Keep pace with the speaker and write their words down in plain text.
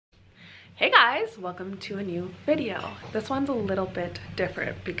Hey guys, welcome to a new video. This one's a little bit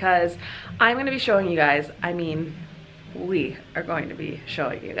different because I'm going to be showing you guys, we are going to be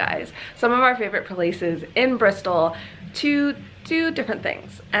showing you guys some of our favorite places in Bristol to do different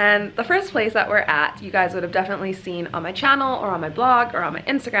things. And the first place that we're at, you guys would have definitely seen on my channel or on my blog or on my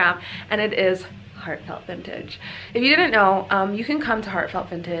Instagram, and it is Heartfelt Vintage. If you didn't know, you can come to Heartfelt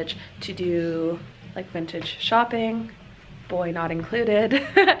Vintage to do like vintage shopping, boy not included,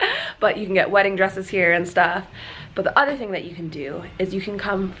 but you can get wedding dresses here and stuff. But the other thing that you can do is you can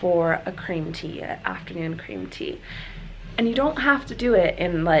come for a cream tea, an afternoon cream tea. And you don't have to do it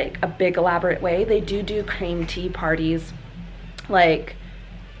in like a big elaborate way. They do cream tea parties, like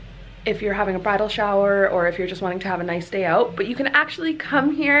if you're having a bridal shower or if you're just wanting to have a nice day out. But you can actually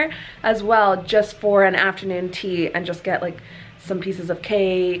come here as well just for an afternoon tea and just get like some pieces of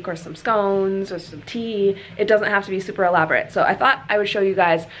cake or some scones or some tea. It doesn't have to be super elaborate. So I thought I would show you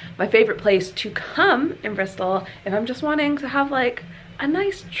guys my favorite place to come in Bristol if I'm just wanting to have like a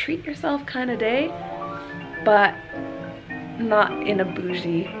nice treat yourself kind of day, but not in a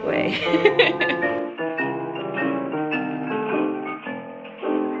bougie way.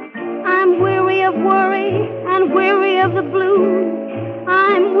 I'm weary of worry and weary of the blues.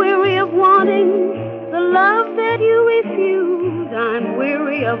 I'm weary of wanting the love that you refuse. I'm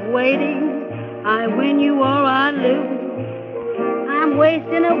weary of waiting. I win you or I lose. I'm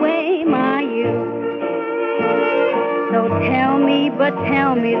wasting away my youth. So tell me, but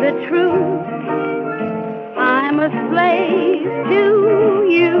tell me the truth. I'm a slave to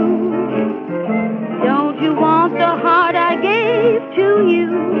you. Don't you want the heart I gave to you?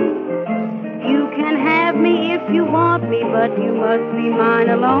 You can have me if you want me, but you must be mine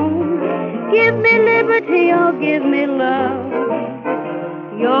alone. Give me liberty or give me love.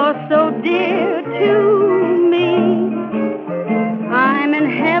 You're so dear to me. I'm in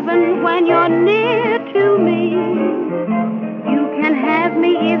heaven when you're near to me. You can have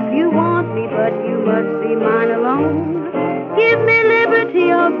me if you want me, but you must be mine alone. Give me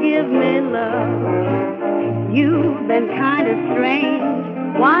liberty or give me love. You've been kind of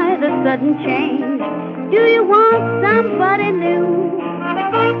strange. Why the sudden change? Do you want somebody new?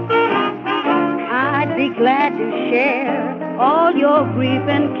 I'd be glad to share all your grief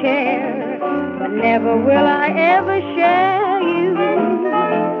and care, but never will I ever share you.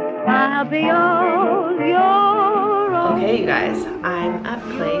 I'll be all your own. Okay, you guys,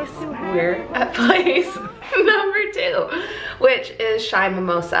 we're at place number 2, which is Shy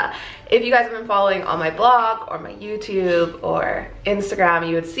Mimosa. If you guys have been following on my blog or my YouTube or Instagram,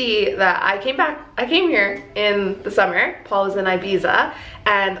 you would see that I came here in the summer. Paul was in Ibiza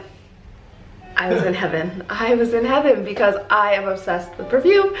and I was in heaven. I was in heaven because I am obsessed with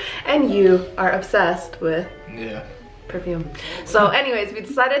perfume and you are obsessed with perfume. So anyways, we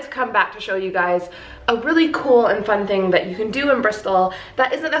decided to come back to show you guys a really cool and fun thing that you can do in Bristol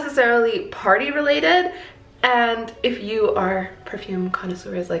that isn't necessarily party related. And if you are perfume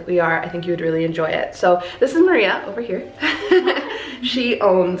connoisseurs like we are, I think you would really enjoy it. So this is Maria over here. She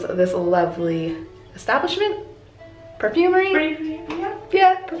owns this lovely establishment, perfumery.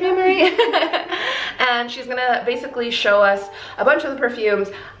 Yeah, perfumery. And she's gonna basically show us a bunch of the perfumes.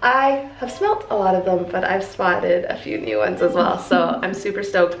 I have smelt a lot of them, but I've spotted a few new ones as well. So I'm super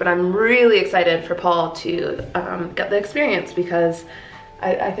stoked, but I'm really excited for Paul to get the experience because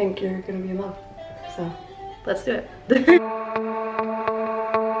I think you're gonna be in love. So let's do it.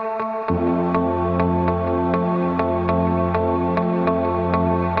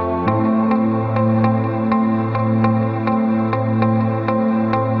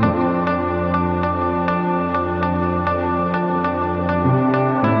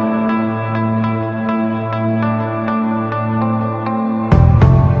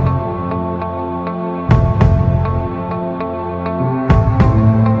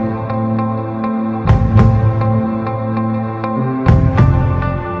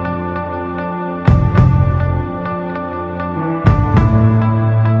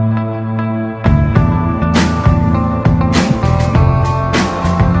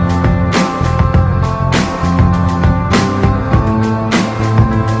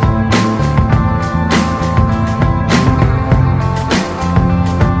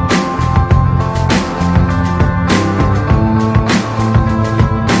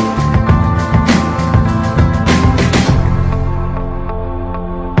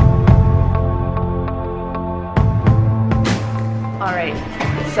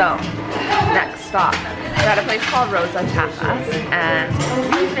 So, next stop. We're at a place called Rosa Tapas, and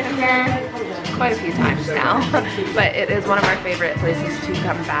we've been here quite a few times now, but it is one of our favorite places to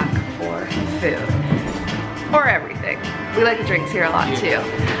come back for food. Or everything. We like the drinks here a lot too.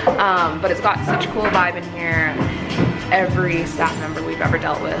 But it's got such a cool vibe in here. Every staff member we've ever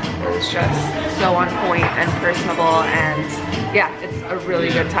dealt with is just so on point and personable, and yeah, it's a really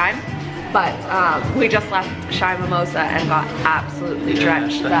good time. But we just left Shy Mimosa and got absolutely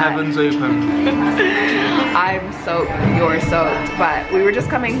drenched. The heavens open. I'm soaked, you're soaked. But we were just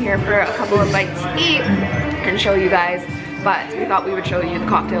coming here for a couple of bites to eat and show you guys. But we thought we would show you the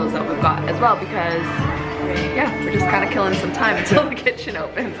cocktails that we've got as well, because yeah, we're just kind of killing some time until the kitchen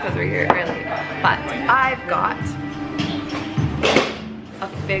opens because we're here early. But I've got a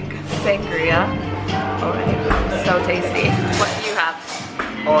big sangria already. So tasty. What do you have?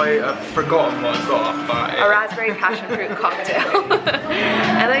 I have forgotten what I got, but a raspberry passion fruit cocktail.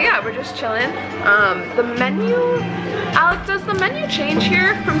 And then yeah, we're just chilling. The menu, Alex, does the menu change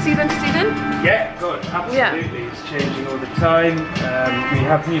here from season to season? Yeah, good, absolutely. Yeah. It's changing all the time. We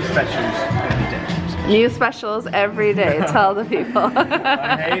have new specials every day. New specials every day, tell the people.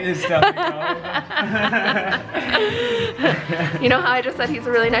 I hate this stuff. You know how I just said he's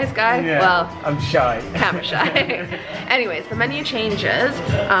a really nice guy? Yeah, well, I'm shy. Camera shy. Anyways, the menu changes,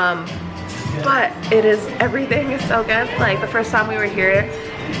 but everything is so good. Like the first time we were here,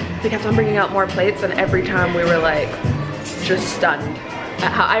 they kept on bringing out more plates, and every time we were like, just stunned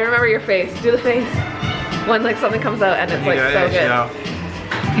at how, I remember your face, do the face, when like something comes out and it's like so good. Yeah.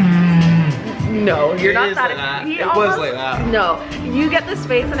 No, you're not that. It was like that. No, you get this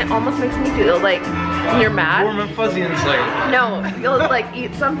face and it almost makes me feel like you're mad. Warm and fuzzy inside. No, you'll like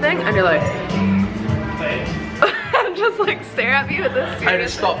eat something and you're like, and just like stare at me with this serious. I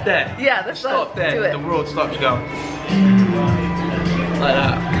just stop dead. Yeah, the stop dead. Do it. The world stops going. Like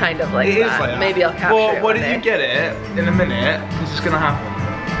that. Kind of like it that. Is like that. Maybe I'll capture it. Well, what did you get it in a minute? This is gonna happen.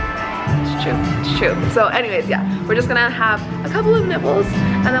 It's true, it's true. So anyways, yeah, we're just gonna have a couple of nibbles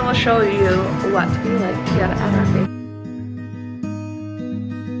and then we'll show you what we like to get at our favorite.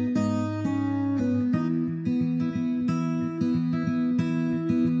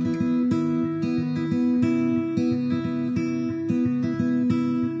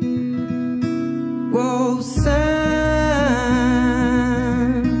 Whoa, sun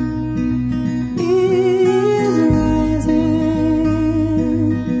is rising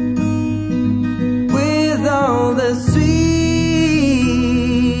with all the sweetness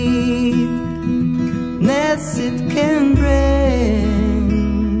it can bring.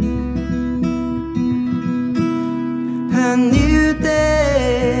 A new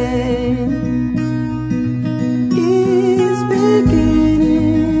day is beginning.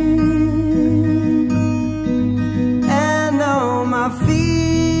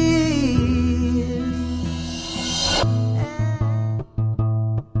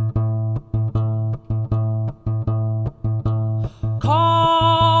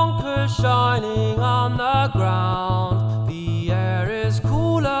 Shining on the ground, the air is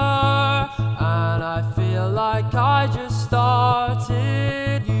cooler, and I feel like I just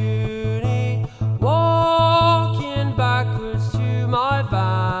started uni. Walking backwards to my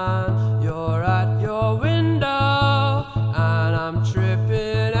van, you're at your window, and I'm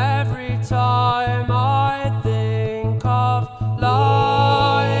tripping every time I think of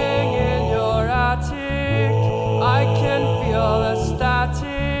lying in your attic. I can feel the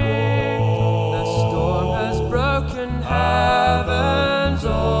static. Heavens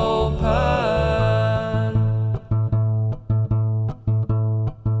open.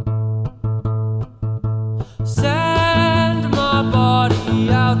 Send my body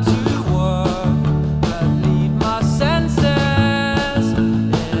out to work, but leave my senses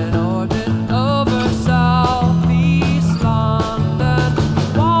in orbit over southeast London.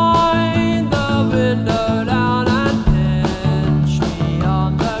 Wind the window down and pinch me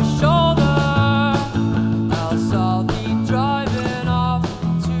on the shoulder, else I'll be driving off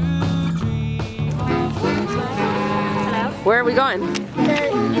to dream of winter. Hello? Where are we going? So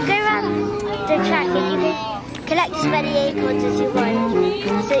you go around the track and you can collect as many acorns as you want.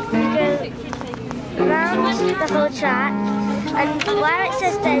 So you go around the whole track, and where it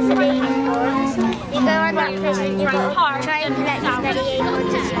says there's an acorns, you go on that place and you go try and collect as many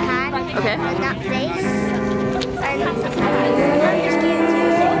acorns as you can. Okay. On that place. And I'm just going to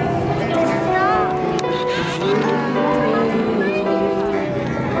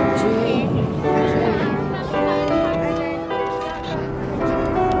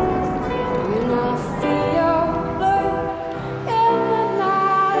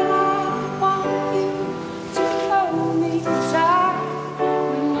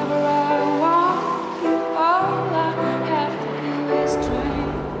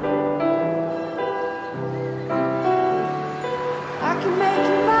I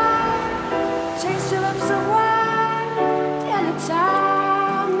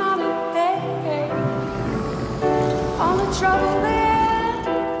trouble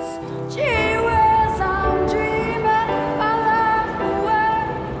is, gee whiz, I'm dreaming my life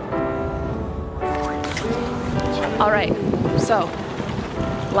away. All right, so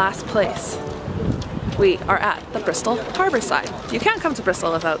last place. We are at the Bristol harbor side. You can't come to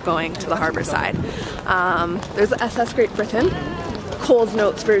Bristol without going to the harbor side. There's the SS Great Britain, Cole's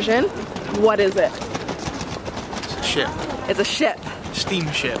Notes version. What is it? It's a ship. It's a ship.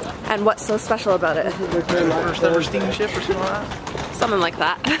 Steamship. And what's so special about it? First ever steamship or something like that? Something like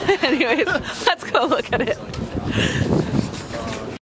that. Anyways, let's go look at it.